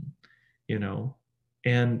 you know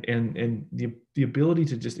and the ability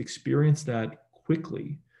to just experience that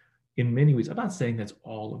quickly in many ways. I'm not saying that's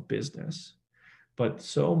all of business, but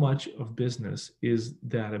so much of business is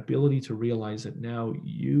that ability to realize that now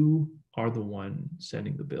you are the one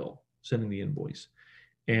sending the bill, sending the invoice.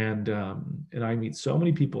 And I meet so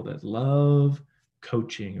many people that love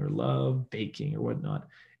coaching or love baking or whatnot.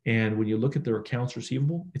 And when you look at their accounts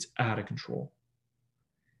receivable, it's out of control.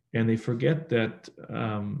 And they forget that,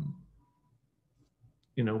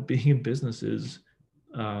 being in business is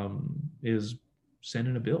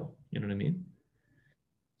sending a bill. You know what I mean?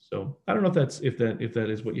 So I don't know if that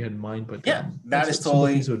is what you had in mind, but yeah, that that's is a simple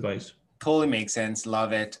totally piece of advice. totally makes sense.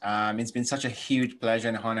 Love it. It's been such a huge pleasure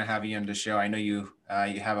and honor having you on the show. I know you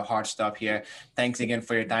have a hard stop here. Thanks again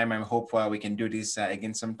for your time. I hope we can do this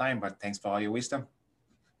again sometime. But thanks for all your wisdom.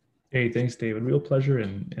 Hey, thanks, David. Real pleasure,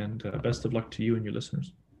 and best of luck to you and your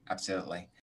listeners. Absolutely.